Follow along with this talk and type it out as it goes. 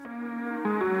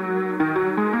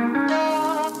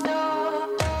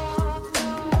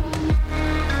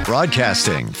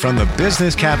Broadcasting from the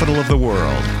business capital of the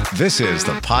world, this is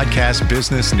the Podcast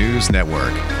Business News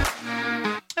Network.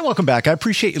 And welcome back. I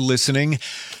appreciate you listening.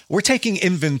 We're taking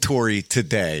inventory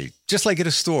today, just like at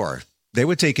a store. They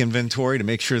would take inventory to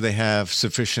make sure they have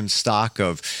sufficient stock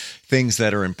of things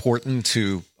that are important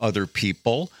to other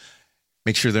people.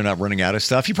 Make sure they're not running out of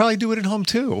stuff. You probably do it at home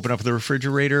too. Open up the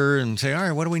refrigerator and say, all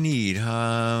right, what do we need? Or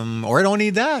I don't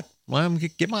need that. Well,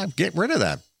 get rid of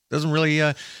that. Doesn't really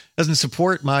doesn't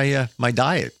support my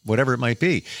diet, whatever it might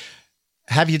be.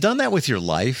 Have you done that with your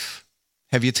life?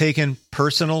 Have you taken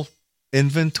personal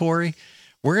inventory?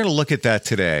 We're going to look at that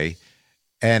today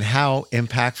and how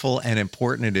impactful and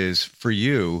important it is for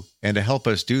you. And to help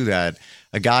us do that,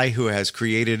 a guy who has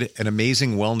created an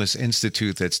amazing wellness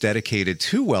institute that's dedicated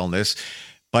to wellness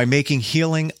by making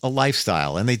healing a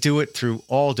lifestyle. And they do it through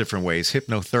all different ways: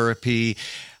 hypnotherapy,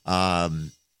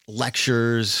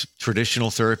 lectures,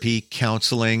 traditional therapy,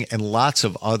 counseling, and lots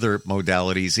of other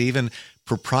modalities, even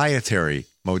proprietary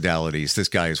modalities this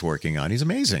guy is working on. He's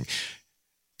amazing.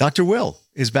 Dr. Will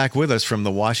is back with us from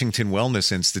the Washington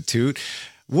Wellness Institute.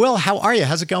 Will, how are you?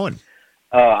 How's it going?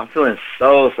 Oh, I'm feeling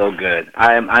so good.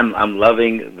 I'm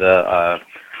loving the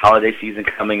holiday season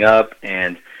coming up,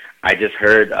 and I just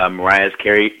heard Mariah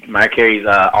Carey's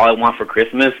 "All I Want for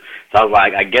Christmas." So I was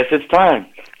like, I guess it's time.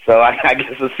 So I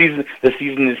guess the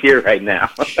season is here right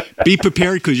now. Be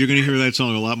prepared, because you're going to hear that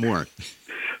song a lot more.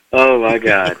 Oh my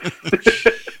God!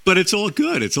 But it's all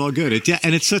good. It's all good.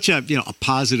 And it's such a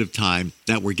positive time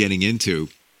that we're getting into.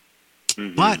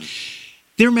 Mm-hmm. But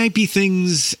there might be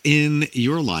things in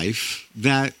your life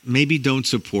that maybe don't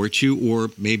support you, or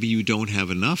maybe you don't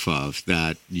have enough of,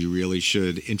 that you really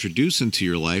should introduce into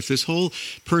your life. This whole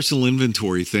personal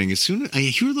inventory thing, as soon as I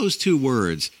hear those two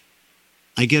words,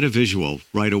 I get a visual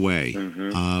right away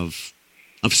of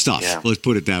stuff. Yeah. Let's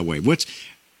put it that way. What's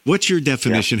your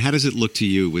definition? Yeah. How does it look to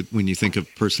you when you think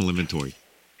of personal inventory?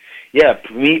 Yeah,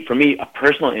 for me, a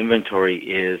personal inventory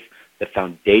is the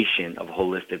foundation of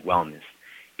holistic wellness.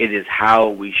 It is how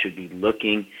we should be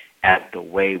looking at the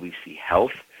way we see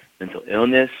health, mental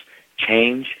illness,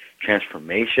 change,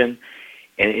 transformation,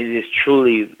 and it is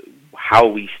truly how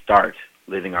we start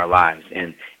living our lives.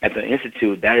 And at the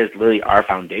Institute, that is literally our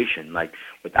foundation. Like,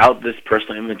 without this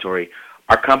personal inventory,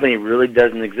 our company really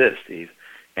doesn't exist, Steve.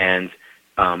 And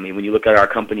when you look at our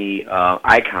company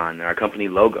icon, our company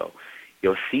logo,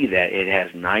 you'll see that it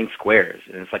has 9 squares,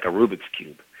 and it's like a Rubik's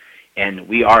Cube. And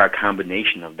we are a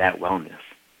combination of that wellness.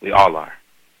 We all are.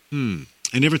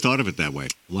 I never thought of it that way.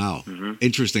 Wow. Mm-hmm.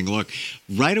 Interesting. Look,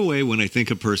 right away when I think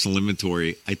of personal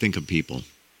inventory, I think of people.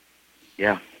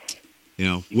 Yeah.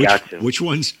 Which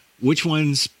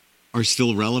ones are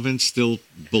still relevant, still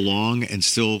belong, and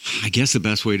still, I guess the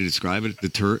best way to describe it,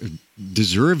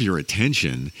 deserve your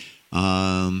attention,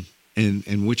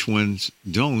 and which ones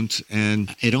don't.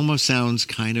 And it almost sounds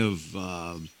kind of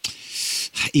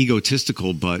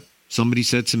egotistical, but somebody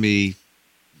said to me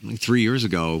 3 years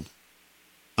ago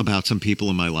about some people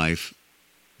in my life,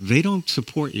 they don't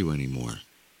support you anymore.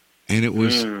 And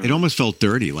it almost felt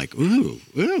dirty, like, ooh.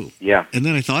 Yeah. And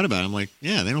then I thought about it. I'm like,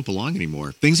 yeah, they don't belong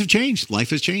anymore. Things have changed. Life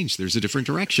has changed. There's a different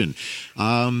direction.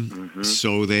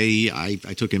 So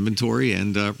I took inventory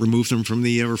and removed them from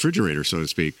the refrigerator, so to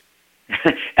speak.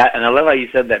 And I love how you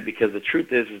said that, because the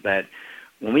truth is that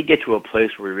when we get to a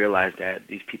place where we realize that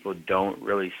these people don't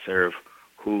really serve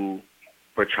who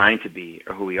we're trying to be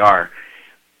or who we are,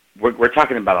 we're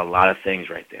talking about a lot of things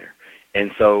right there.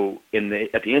 And so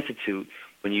at the Institute,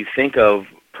 when you think of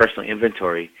personal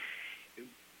inventory,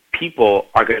 people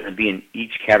are going to be in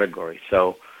each category.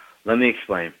 So let me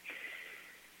explain.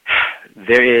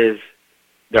 There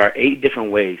are 8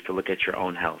 different ways to look at your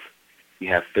own health. You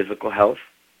have physical health,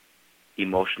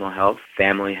 emotional health,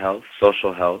 family health,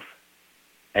 social health,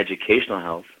 educational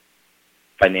health,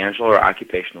 financial or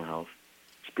occupational health,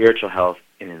 spiritual health,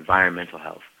 and environmental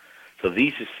health. So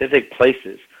these specific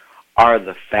places are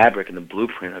the fabric and the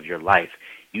blueprint of your life.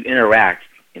 You interact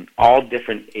in all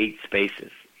different 8 spaces.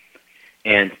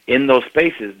 And in those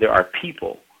spaces, there are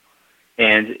people.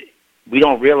 And we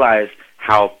don't realize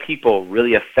how people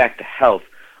really affect the health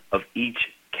of each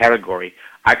category.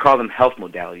 I call them health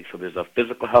modalities. So there's a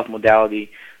physical health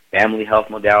modality, family health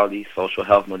modality, social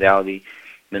health modality,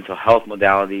 mental health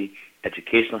modality,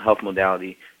 educational health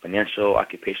modality, financial,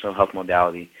 occupational health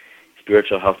modality,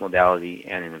 spiritual health modality,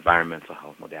 and an environmental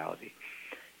health modality.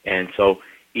 And so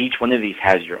each one of these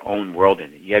has your own world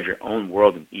in it. You have your own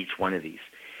world in each one of these.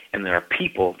 And there are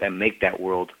people that make that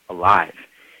world alive.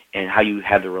 And how you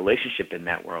have the relationship in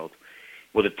that world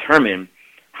will determine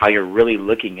how you're really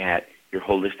looking at your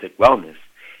holistic wellness.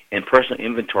 And personal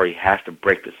inventory has to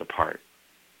break this apart.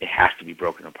 It has to be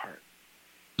broken apart.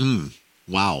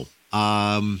 Wow.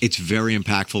 It's very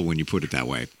impactful when you put it that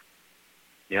way.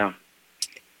 Yeah.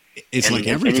 It's like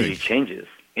everything. Energy changes.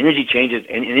 Energy changes,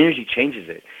 and energy changes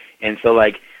it. And so,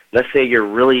 like, let's say you're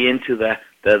really into the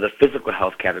physical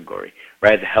health category,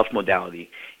 right? The health modality.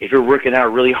 If you're working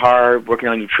out really hard, working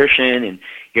on nutrition, and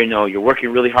you're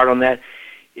working really hard on that,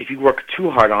 if you work too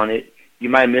hard on it, you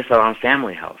might miss out on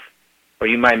family health, or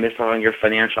you might miss out on your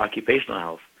financial, occupational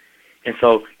health. And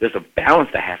so there's a balance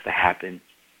that has to happen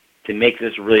to make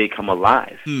this really come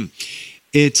alive.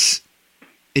 It's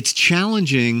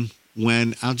challenging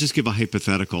when, I'll just give a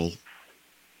hypothetical.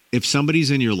 If somebody's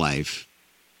in your life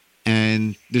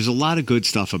and there's a lot of good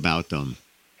stuff about them,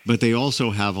 but they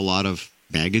also have a lot of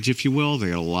baggage, if you will, they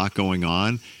got a lot going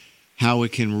on, how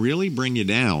it can really bring you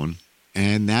down.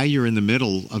 And now you're in the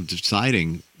middle of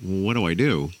deciding, well, what do I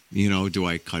do? Do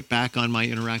I cut back on my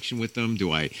interaction with them?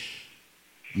 Do I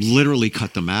literally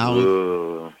cut them out?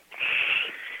 Ooh.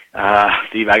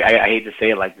 Steve, I hate to say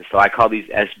it like this, so I call these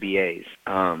SBAs.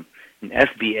 An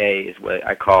SBA is what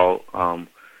I call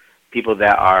people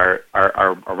that are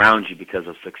around you because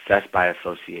of success by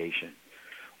association,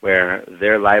 where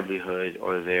their livelihood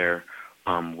or their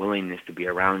willingness to be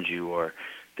around you or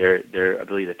their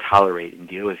ability to tolerate and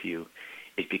deal with you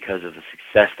is because of the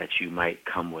success that you might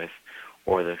come with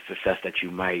or the success that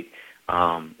you might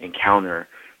encounter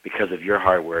because of your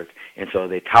hard work. And so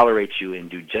they tolerate you and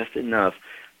do just enough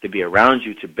to be around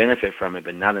you to benefit from it,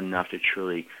 but not enough to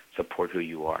truly support who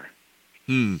you are.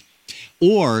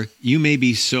 Or you may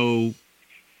be so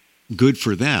good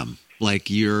for them, like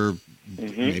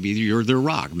maybe you're their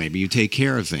rock, maybe you take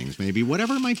care of things, maybe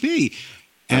whatever it might be.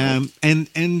 And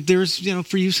there's,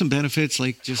 for you some benefits,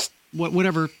 like just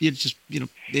whatever, it's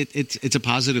a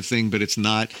positive thing, but it's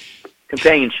not.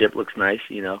 Companionship looks nice,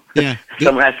 Yeah.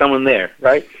 Someone has someone there,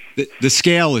 right? The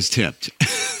scale is tipped.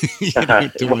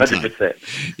 100%.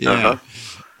 Yeah.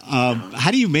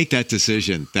 How do you make that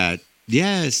decision that,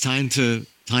 it's time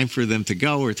for them to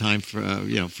go, or time for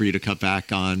for you to cut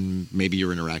back on maybe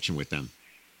your interaction with them?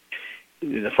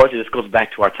 Unfortunately, this goes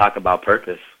back to our talk about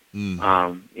purpose.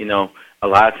 A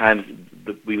lot of times,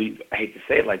 I hate to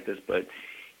say it like this, but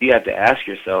you have to ask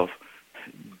yourself,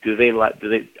 are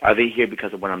they here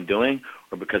because of what I'm doing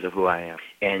or because of who I am?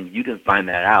 And you can find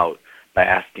that out by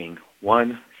asking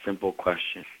one simple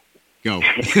question. Go.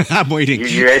 I'm waiting.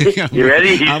 You ready? You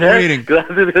ready? I'm waiting.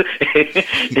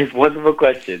 It's one simple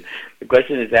question. The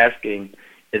question is asking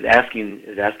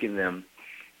them,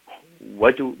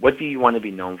 what do you want to be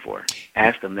known for?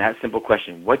 Ask them that simple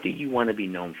question. What do you want to be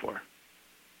known for?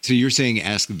 So you're saying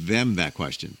ask them that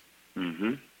question.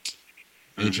 Mm-hmm.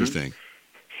 Interesting.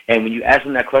 And when you ask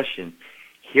them that question,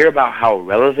 hear about how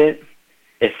relevant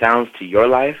it sounds to your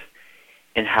life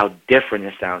and how different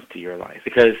it sounds to your life.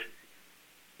 Because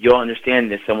you'll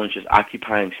understand if someone's just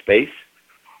occupying space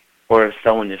or if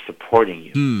someone is supporting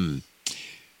you.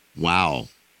 Wow.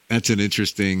 It's an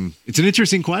interesting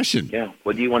question. Yeah.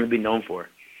 What do you want to be known for?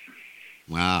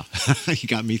 Wow. You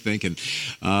got me thinking.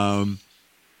 Don't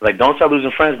start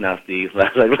losing friends now, Steve. I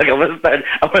wasn't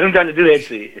trying to do that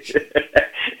to you.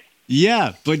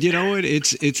 Yeah, but you know what?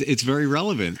 It's very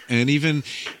relevant, and even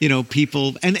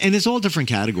people, and it's all different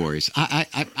categories.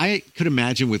 I could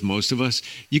imagine with most of us,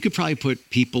 you could probably put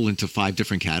people into 5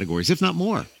 different categories, if not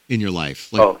more, in your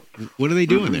life. Like, what are they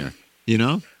doing there?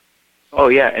 Oh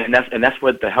yeah, and that's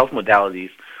what the health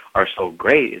modalities are so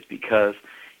great is because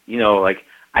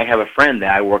I have a friend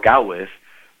that I work out with,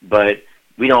 but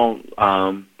we don't,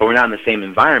 but we're not in the same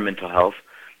environmental health,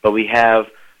 but we have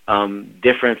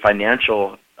different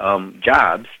financial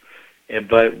jobs,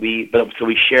 so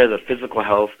we share the physical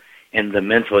health and the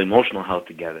mental, emotional health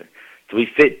together. So we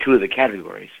fit 2 of the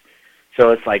categories.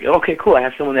 So it's like, okay, cool, I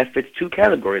have someone that fits 2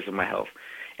 categories of my health.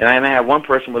 And I might have one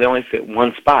person where they only fit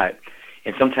 1 spot.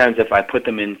 And sometimes if I put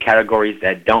them in categories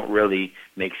that don't really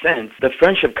make sense, the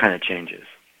friendship kind of changes.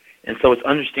 And so it's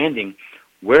understanding,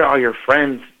 where are your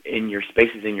friends in your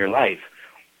spaces in your life?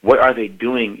 What are they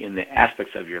doing in the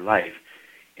aspects of your life?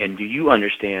 And do you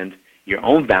understand your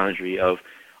own boundary of,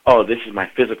 this is my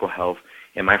physical health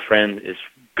and my friend is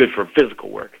good for physical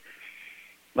work?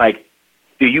 Like,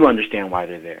 do you understand why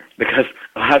they're there? Because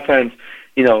a lot of times,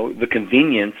 the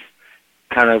convenience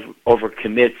kind of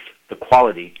overcommits the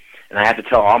quality. And I have to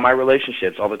tell all my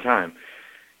relationships all the time,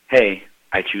 hey,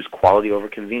 I choose quality over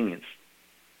convenience.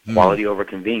 Quality over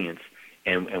convenience.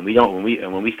 And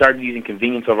when we start using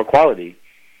convenience over quality,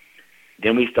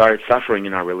 then we start suffering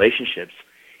in our relationships.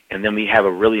 And then we have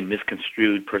a really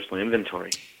misconstrued personal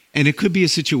inventory. And it could be a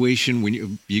situation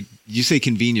when you say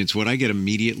convenience. What I get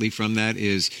immediately from that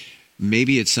is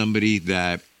maybe it's somebody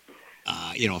that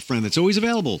a friend that's always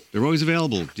available. They're always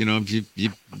available.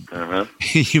 You Uh-huh.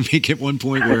 you make it one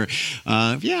point where,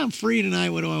 yeah, I'm free tonight.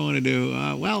 What do I want to do?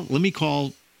 Well, let me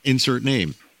call insert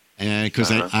name,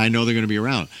 because I know they're going to be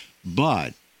around.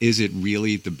 But is it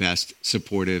really the best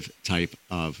supportive type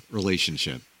of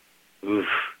relationship? Oof.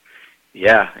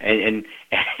 Yeah, and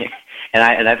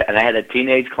I had a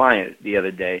teenage client the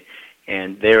other day,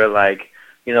 and they were like,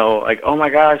 oh my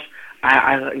gosh,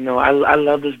 I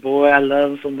love this boy, I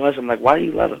love him so much. I'm like, why do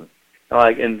you love him? Oh,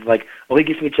 he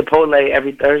gives me Chipotle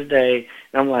every Thursday,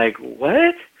 and I'm like,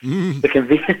 what? The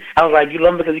convenience. I was like, you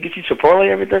love him because he gets you Chipotle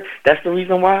every Thursday? That's the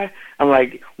reason why? I'm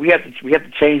like, we have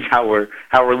to change how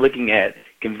we're looking at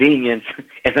convenience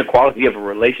and the quality of a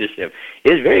relationship.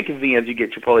 It is very convenient you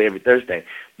get Chipotle every Thursday,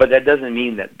 but that doesn't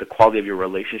mean that the quality of your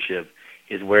relationship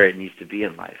is where it needs to be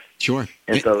in life. Sure.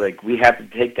 And so, we have to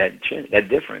take that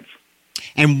difference.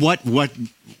 And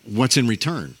what's in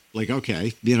return? Like,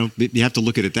 okay, you have to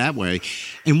look at it that way.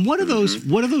 And what are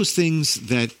those things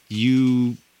that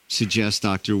you suggest,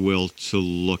 Dr. Will, to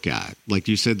look at? Like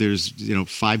you said, there's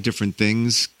 5 different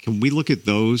things. Can we look at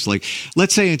those? Like,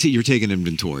 let's say you're taking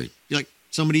inventory. Like,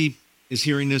 somebody is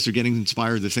hearing this or getting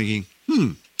inspired. They're thinking,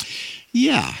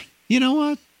 yeah, you know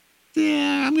what?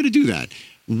 Yeah, I'm going to do that.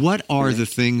 What are the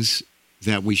things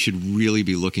that we should really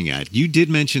be looking at? You did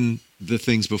mention the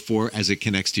things before as it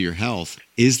connects to your health.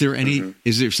 Is there any?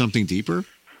 Is there something deeper,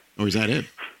 or is that it?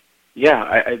 Yeah,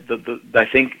 I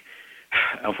think,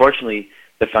 unfortunately,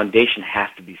 the foundation has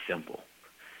to be simple.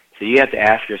 So you have to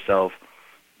ask yourself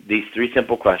these 3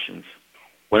 simple questions: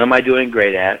 what am I doing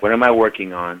great at? What am I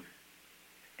working on?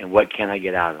 And what can I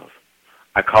get out of?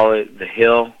 I call it the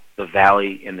hill, the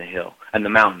valley, and the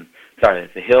mountain. Sorry,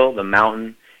 the hill, the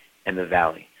mountain, and the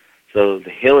valley. So the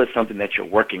hill is something that you're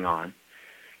working on.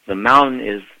 The mountain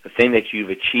is the thing that you've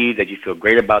achieved, that you feel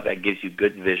great about, that gives you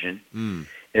good vision. And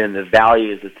then the valley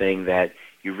is the thing that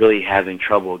you're really having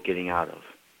trouble getting out of.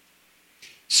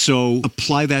 So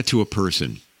apply that to a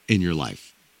person in your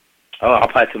life. Oh, I'll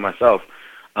apply it to myself.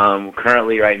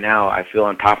 Currently, right now, I feel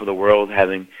on top of the world,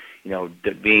 having,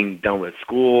 being done with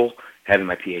school, having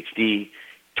my Ph.D.,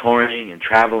 touring and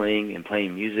traveling and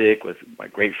playing music with my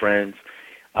great friends.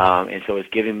 And so it's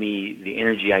giving me the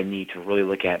energy I need to really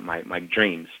look at my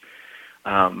dreams.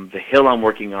 The hill I'm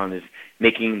working on is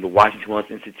making the Washington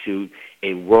Wellness Institute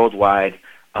a worldwide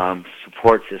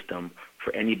support system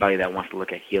for anybody that wants to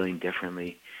look at healing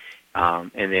differently.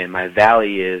 And then my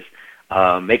valley is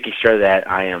making sure that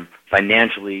I am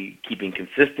financially keeping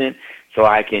consistent so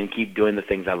I can keep doing the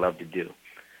things I love to do.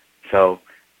 So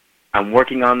I'm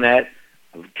working on that.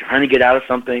 I'm trying to get out of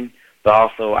something, but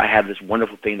also I have this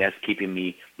wonderful thing that's keeping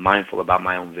me mindful about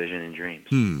my own vision and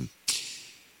dreams.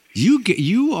 You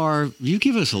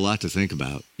give us a lot to think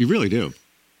about. You really do.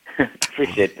 I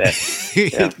appreciate that.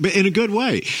 Yeah. But in a good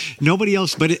way. Nobody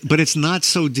else, but it's not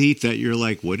so deep that you're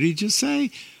like, what did he just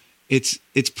say? It's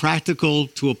practical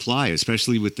to apply,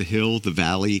 especially with the hill, the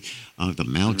valley, the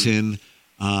mountain.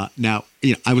 Now,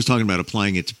 I was talking about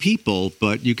applying it to people,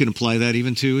 but you can apply that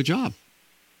even to a job.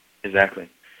 Exactly.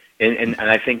 And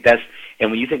I think and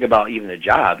when you think about even a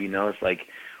job, it's like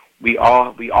we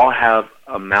all have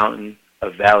a mountain,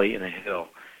 a valley, and a hill.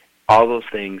 All those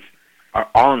things are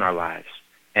all in our lives.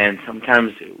 And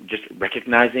sometimes just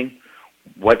recognizing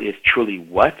what is truly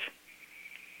what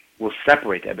will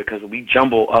separate that, because we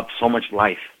jumble up so much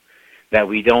life that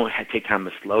we don't take time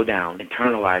to slow down,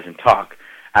 internalize, and talk.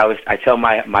 I tell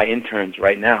my interns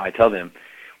right now, I tell them,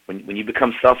 when you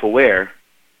become self-aware,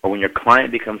 or when your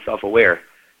client becomes self-aware,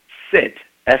 sit,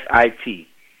 S-I-T,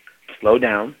 slow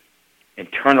down,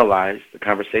 internalize the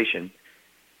conversation,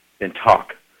 then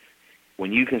talk.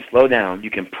 When you can slow down,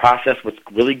 you can process what's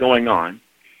really going on,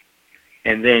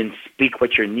 and then speak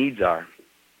what your needs are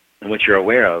and what you're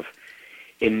aware of.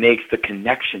 It makes the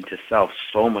connection to self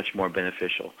so much more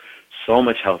beneficial, so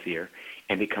much healthier,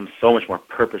 and becomes so much more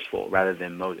purposeful rather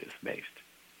than motive-based.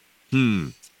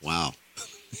 Wow.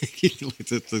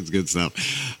 That's good stuff.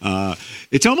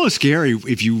 It's almost scary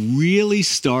if you really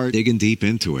start digging deep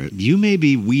into it. You may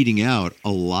be weeding out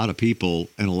a lot of people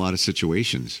and a lot of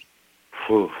situations.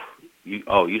 Whew.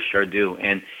 You sure do.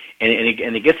 And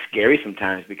it gets scary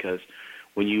sometimes, because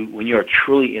when you are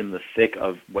truly in the thick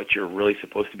of what you're really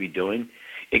supposed to be doing,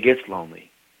 it gets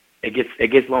lonely. It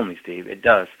gets lonely, Steve. It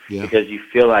does. Yeah. Because you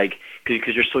feel like,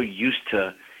 because you're so used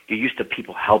to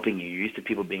people helping you. You're used to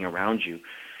people being around you.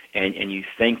 And you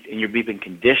think, and you're being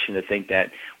conditioned to think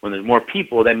that when there's more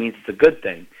people, that means it's a good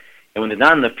thing. And when there's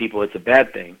not enough people, it's a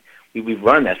bad thing. We've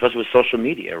learned that, especially with social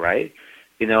media, right?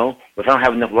 If I don't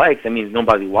have enough likes, that means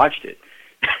nobody watched it.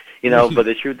 But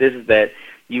the truth is that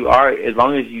you are, as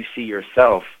long as you see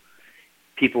yourself,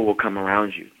 people will come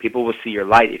around you. People will see your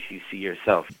light if you see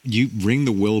yourself. You ring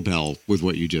the will bell with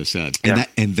what you just said.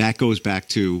 And that goes back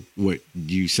to what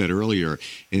you said earlier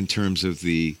in terms of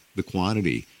the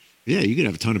quantity. Yeah, you could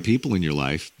have a ton of people in your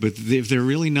life, but if they're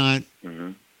really not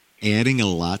adding a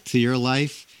lot to your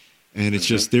life, and it's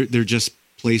just they're just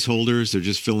placeholders, they're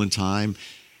just filling time,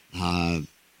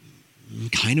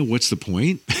 kind of what's the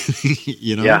point?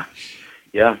 You know?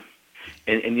 Yeah.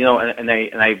 And you know, and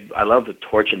I love the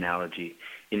torch analogy.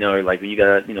 You know, like when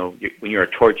when you're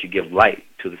a torch, you give light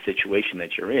to the situation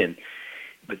that you're in.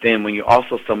 But then when you're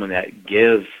also someone that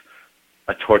gives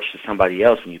a torch to somebody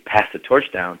else, when you pass the torch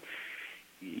down,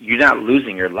 you're not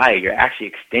losing your light. You're actually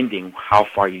extending how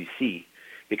far you see,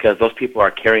 because those people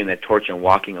are carrying that torch and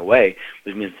walking away,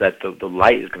 which means that the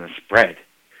light is going to spread.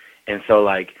 And so,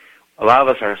 like, a lot of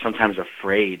us are sometimes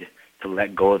afraid to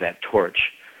let go of that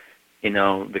torch, you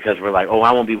know, because we're like, oh,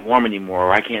 I won't be warm anymore,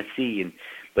 or I can't see.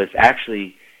 But it's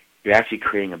actually, you're actually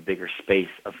creating a bigger space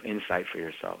of insight for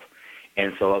yourself.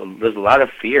 And so there's a lot of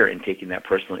fear in taking that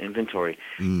personal inventory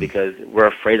because we're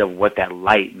afraid of what that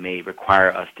light may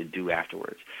require us to do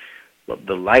afterwards. But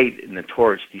the light and the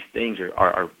torch, these things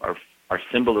are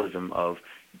symbolism of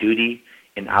duty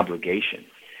and obligation.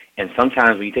 And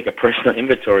sometimes when you take a personal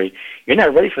inventory, you're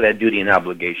not ready for that duty and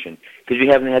obligation because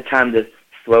you haven't had time to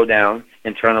slow down,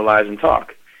 internalize, and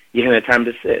talk. You haven't had time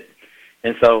to sit.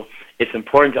 And so it's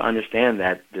important to understand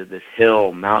that this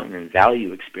hill, mountain, and valley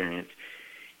experience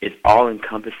is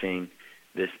all-encompassing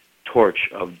this torch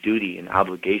of duty and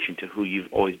obligation to who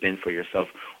you've always been for yourself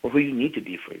or who you need to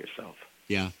be for yourself.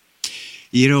 Yeah.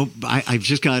 You know, I've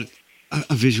just got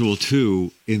a visual,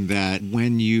 too, in that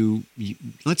when you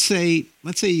let's say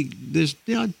there's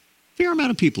a fair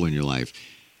amount of people in your life.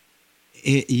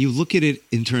 You look at it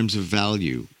in terms of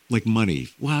value, like money.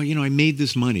 Wow, you know, I made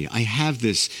this money. I have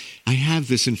this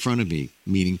in front of me,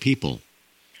 meaning people.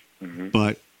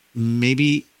 But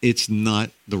maybe it's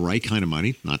not the right kind of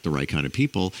money, not the right kind of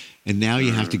people, and now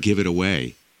you have to give it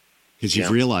away because you've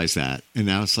realized that, and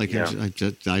now it's like I got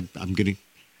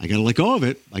to let go of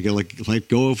it. I got to let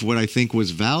go of what I think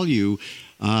was value,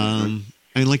 and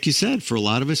like you said, for a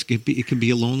lot of us, it can be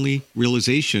a lonely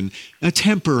realization, a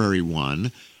temporary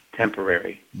one.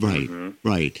 Temporary, right,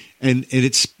 right, and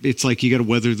it's like you got to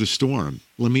weather the storm.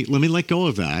 Let me let go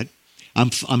of that.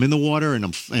 I'm in the water and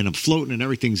I'm floating and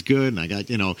everything's good and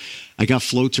I got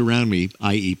floats around me,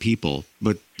 i.e. people,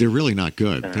 but they're really not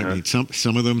good. I mean,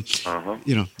 some of them,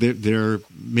 you know, they're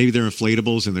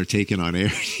inflatables and they're taking on air.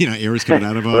 You know, air is coming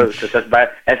out of them. Well, success by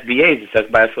SBA,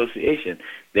 success by association.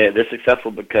 They're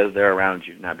successful because they're around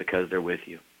you, not because they're with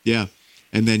you. Yeah,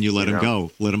 and then you let them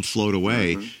go, let them float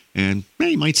away, and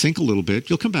you might sink a little bit.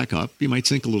 You'll come back up. You might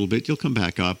sink a little bit. You'll come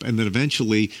back up, and then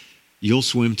eventually you'll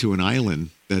swim to an island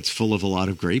that's full of a lot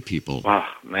of great people. Oh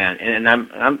man, and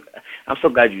I'm so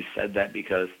glad you said that,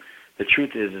 because the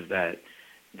truth is that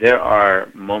there are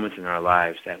moments in our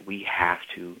lives that we have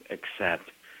to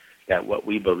accept that what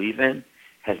we believe in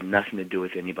has nothing to do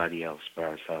with anybody else but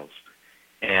ourselves.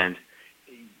 And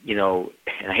you know,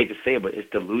 and I hate to say it, but it's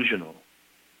delusional.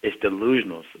 It's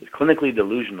delusional. It's clinically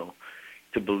delusional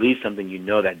to believe something you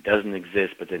know that doesn't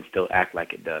exist, but then still act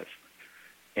like it does.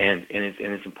 And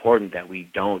it's important that we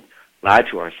don't lie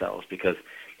to ourselves, because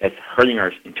that's hurting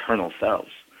our internal selves.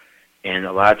 And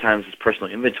a lot of times this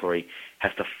personal inventory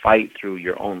has to fight through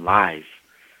your own lies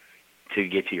to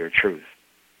get to your truth.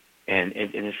 And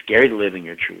it's scary to live in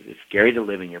your truth. It's scary to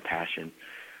live in your passion,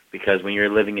 because when you're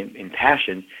living in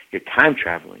passion, you're time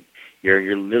traveling.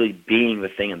 You're literally being the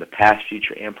thing in the past,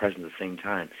 future, and present at the same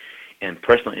time. And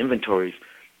personal inventories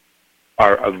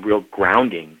are a real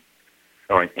grounding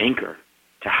or an anchor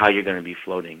to how you're going to be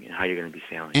floating and how you're going to be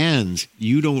sailing. And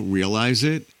you don't realize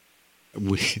it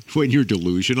when you're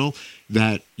delusional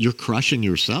that you're crushing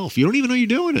yourself. You don't even know you're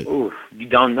doing it. Ooh, you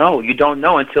don't know. You don't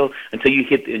know until you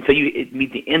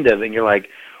meet the end of it, and you're like,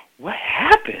 what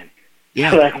happened?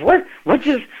 Yeah. Like what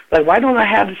just, like, why don't I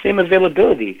have the same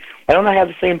availability? Why don't I have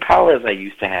the same power as I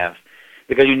used to have?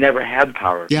 Because you never had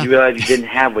power. Yeah. You realize you didn't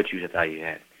have what you thought you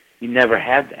had. You never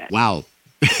had that. Wow.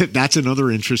 That's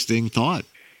another interesting thought.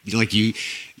 Like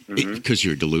because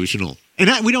you're delusional. And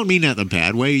we don't mean that in a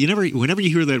bad way. Whenever you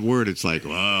hear that word, it's like,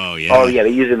 whoa, yeah. Oh, yeah, they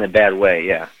use it in a bad way,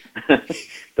 yeah.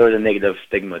 There's a negative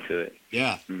stigma to it.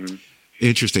 Yeah. Mm-hmm.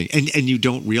 Interesting. And you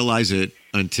don't realize it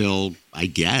until, I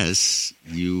guess,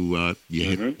 you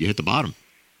hit the bottom.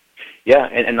 Yeah,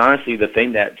 and honestly, the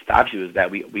thing that stops you is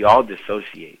that we all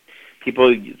dissociate.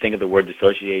 People think of the word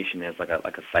dissociation as like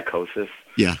a psychosis.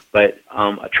 Yeah. But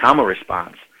a trauma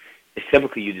response is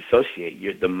typically you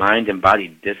dissociate. The mind and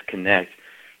body disconnect,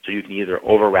 so you can either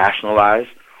over-rationalize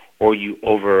or you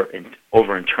over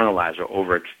internalize or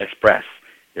over express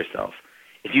yourself.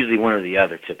 It's usually one or the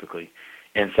other, typically.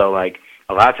 And so, like,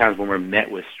 a lot of times when we're met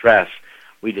with stress,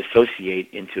 we dissociate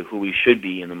into who we should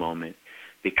be in the moment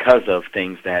because of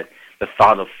things that the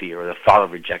thought of fear or the thought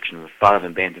of rejection or the thought of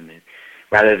abandonment,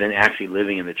 rather than actually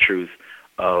living in the truth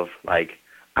of, like,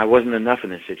 I wasn't enough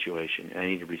in this situation and I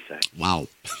need to reset. Wow.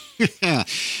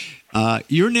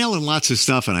 You're nailing lots of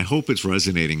stuff, and I hope it's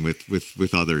resonating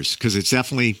with others, because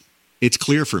it's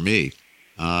clear for me.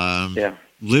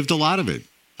 Lived a lot of it.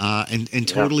 And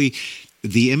totally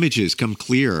the images come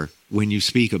clear when you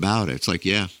speak about it. It's like,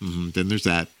 then there's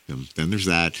that, then there's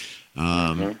that.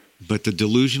 But the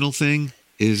delusional thing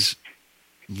is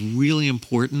really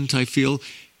important, I feel,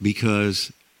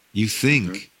 because you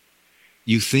think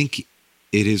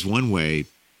it is one way,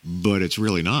 but it's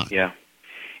really not. Yeah.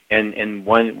 And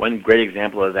one great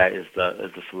example of that is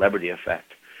the celebrity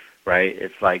effect, right?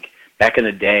 It's like back in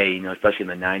the day, especially in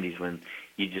the 90s, when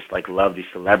you just like love these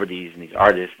celebrities and these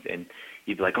artists, and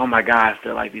you'd be like, oh my gosh,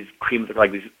 they're like these they're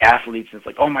like these athletes, and it's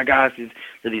like, oh my gosh,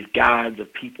 they're these gods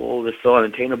of people, they're so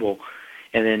unattainable.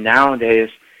 And then nowadays,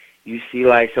 you see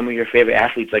like some of your favorite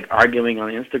athletes like arguing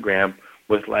on Instagram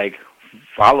with like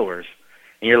followers,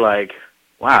 and you're like,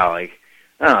 wow, like,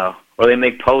 oh, or they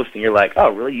make posts, and you're like, oh,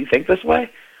 really, you think this way?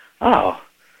 Oh,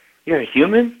 you're a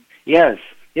human? Yes,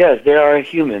 they are a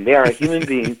human. They are a human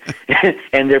being,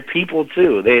 and they're people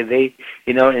too. They and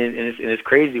it's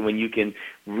crazy when you can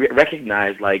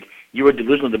recognize, like, you were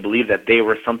delusional to believe that they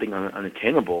were something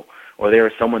unattainable, or they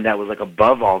were someone that was like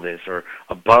above all this or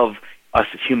above us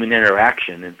human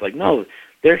interaction. And it's like, no,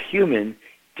 they're human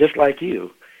just like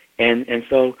you, and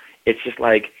so it's just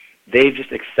like they've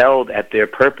just excelled at their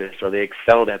purpose, or they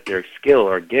excelled at their skill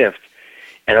or gift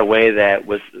in a way that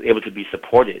was able to be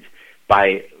supported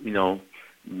by,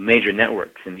 major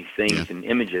networks and these things and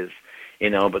images,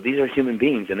 but these are human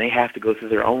beings, and they have to go through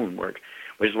their own work,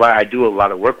 which is why I do a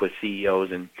lot of work with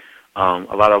CEOs and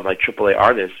a lot of like AAA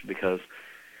artists, because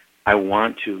I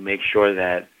want to make sure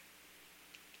that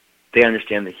they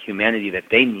understand the humanity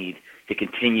that they need to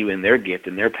continue in their gift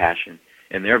and their passion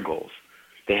and their goals.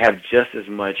 They have just as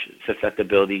much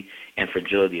susceptibility and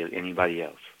fragility as anybody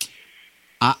else.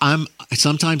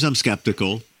 Sometimes I'm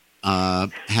skeptical,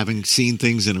 having seen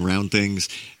things and around things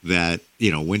that,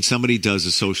 when somebody does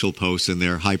a social post and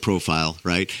they're high profile,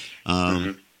 right?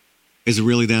 Is it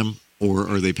really them, or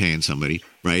are they paying somebody,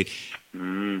 right?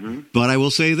 But I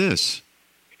will say this.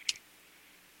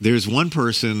 There's one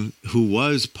person who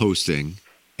was posting,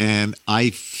 and I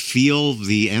feel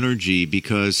the energy,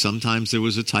 because sometimes there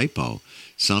was a typo.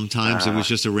 Sometimes it was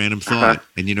just a random thought.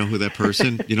 And you know who that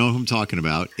person, who I'm talking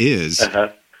about, is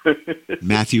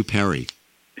Matthew Perry.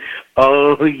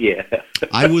 Oh, yeah.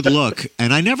 I would look,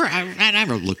 and I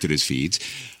never looked at his feeds.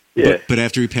 But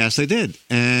after he passed, I did.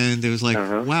 And it was like,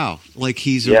 wow, like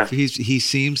he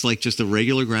seems like just a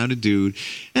regular grounded dude.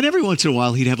 And every once in a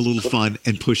while, he'd have a little fun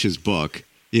and push his book.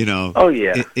 In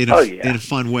a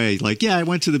fun way. Like, I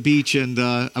went to the beach and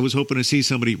I was hoping to see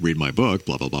somebody read my book,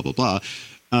 blah, blah, blah, blah, blah.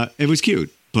 It was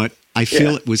cute, but I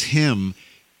feel it was him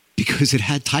because it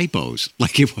had typos.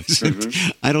 Like, it wasn't,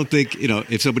 I don't think,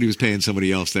 if somebody was paying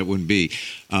somebody else, that wouldn't be.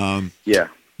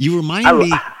 You remind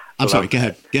me. I'm sorry, go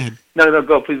ahead.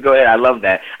 No, please go ahead. I love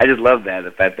that. I just love that,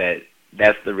 the fact that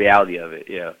that's the reality of it.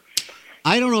 Yeah.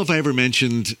 I don't know if I ever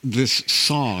mentioned this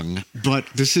song, but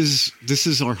this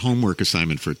is our homework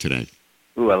assignment for today.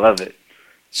 Ooh, I love it.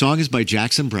 Song is by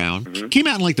Jackson Browne. Came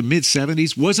out in like the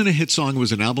mid-'70s. Wasn't a hit song. It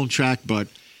was an album track, but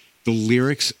the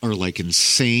lyrics are like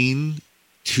insane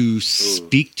to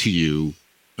speak to you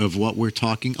of what we're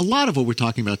talking. A lot of what we're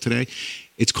talking about today.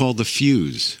 It's called The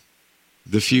Fuse.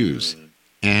 The Fuse.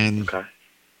 And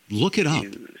look it up.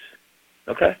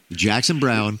 Okay. Jackson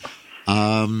Browne.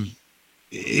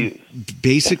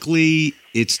 Basically,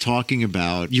 it's talking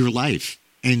about your life,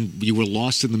 and you were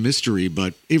lost in the mystery,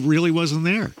 but it really wasn't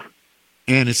there.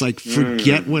 And it's like,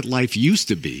 forget what life used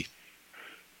to be.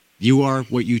 You are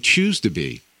what you choose to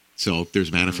be. So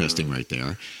there's manifesting right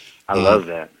there. I love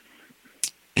that.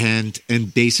 And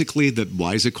basically,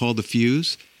 why is it called the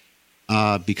fuse?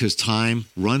 Because time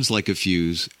runs like a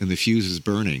fuse, and the fuse is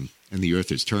burning, and the earth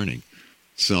is turning.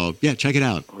 So, check it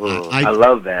out. I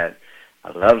love that.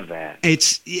 I love that.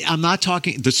 I'm not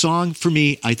talking, the song for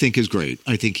me, I think is great.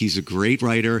 I think he's a great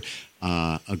writer,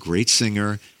 a great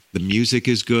singer. The music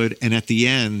is good. And at the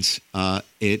end,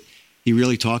 he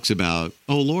really talks about,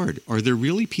 oh Lord, are there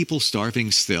really people starving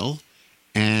still?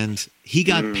 And he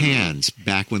got panned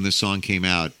back when the song came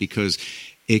out because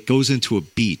it goes into a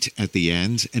beat at the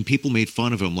end, and people made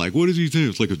fun of him. Like, what does he think?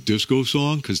 It's like a disco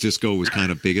song? Because disco was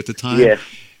kind of big at the time.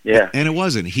 Yeah. And it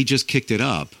wasn't. He just kicked it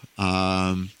up.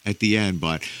 at the end,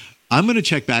 but I'm going to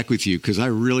check back with you because I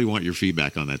really want your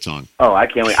feedback on that song. Oh, I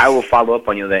can't wait. I will follow up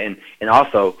on you there. And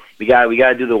also, we got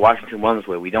to do the Washington Wellness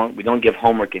way. We don't give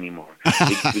homework anymore.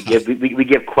 We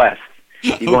give quests.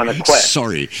 You go on a quest.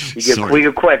 Sorry. We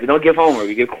give quests. We don't give homework.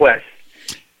 We give quests.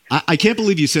 I can't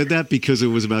believe you said that because it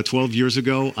was about 12 years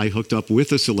ago. I hooked up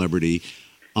with a celebrity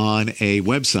on a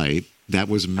website that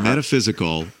was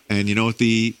metaphysical. And you know what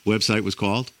the website was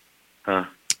called?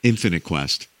 Infinite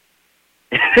Quest.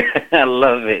 I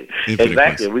love it. Infinite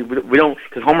exactly. Quest. We don't,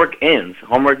 because homework ends.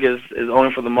 Homework is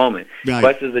only for the moment. Right.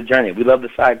 Quest is the journey. We love the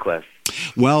side quest.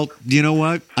 Well, you know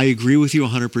what? I agree with you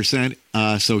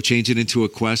 100%. So change it into a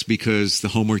quest because the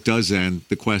homework does end,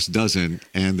 the quest doesn't,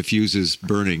 and the fuse is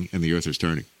burning and the earth is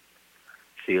turning.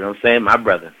 See what I'm saying? My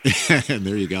brother. And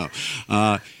there you go.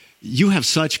 You have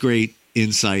such great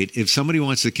insight. If somebody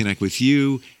wants to connect with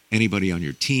you, anybody on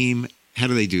your team, how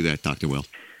do they do that, Dr. Will?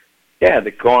 Yeah,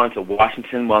 they go on to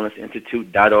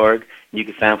WashingtonWellnessInstitute.org, and you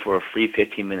can sign up for a free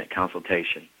 15-minute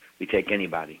consultation. We take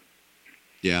anybody.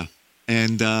 Yeah.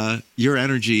 And your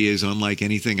energy is unlike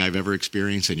anything I've ever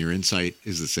experienced, and your insight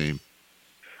is the same.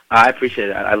 I appreciate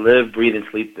it. I live, breathe, and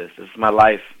sleep this. This is my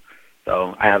life.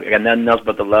 So I got nothing else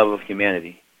but the love of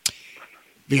humanity.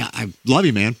 Yeah, I love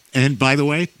you, man. And by the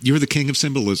way, you're the king of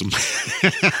symbolism.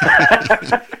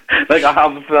 Like I'll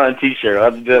have to put on a T-shirt. I'll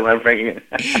have to do it when I'm bringing it.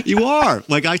 You are.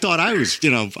 Like I thought I was,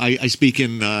 I speak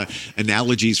in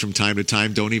analogies from time to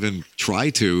time. Don't even try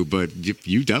to, but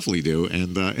you definitely do.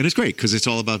 And it's great because it's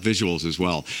all about visuals as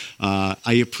well.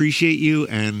 I appreciate you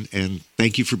and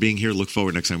thank you for being here. Look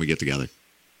forward next time we get together.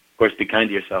 Of course, be kind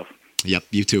to yourself. Yep,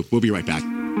 you too. We'll be right back.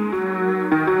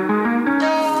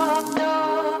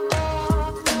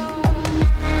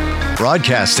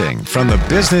 Broadcasting from the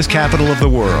business capital of the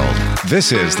world,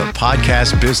 this is the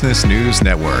Podcast Business News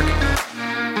Network.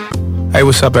 Hey,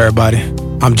 what's up, everybody?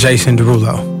 I'm Jason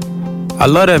Derulo. I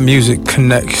love that music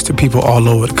connects to people all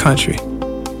over the country.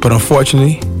 But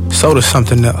unfortunately, so does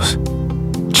something else.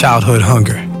 Childhood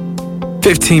hunger.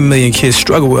 15 million kids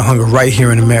struggle with hunger right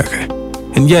here in America.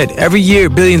 And yet, every year,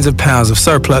 billions of pounds of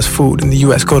surplus food in the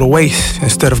U.S. go to waste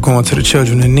instead of going to the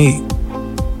children in need.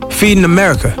 Feeding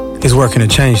America is working to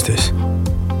change this.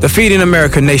 The Feeding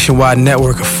America nationwide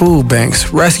network of food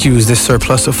banks rescues this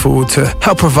surplus of food to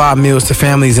help provide meals to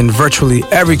families in virtually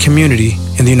every community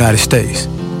in the United States,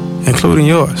 including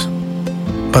yours.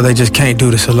 But they just can't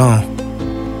do this alone.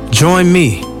 Join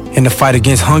me in the fight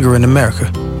against hunger in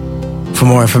America. For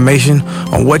more information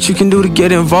on what you can do to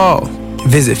get involved,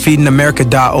 visit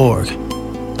feedingamerica.org.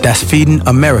 That's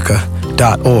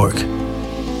feedingamerica.org.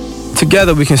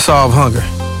 Together we can solve hunger.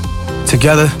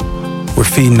 Together, we're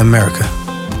Feeding America.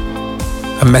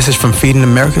 A message from Feeding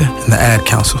America and the Ad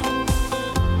Council.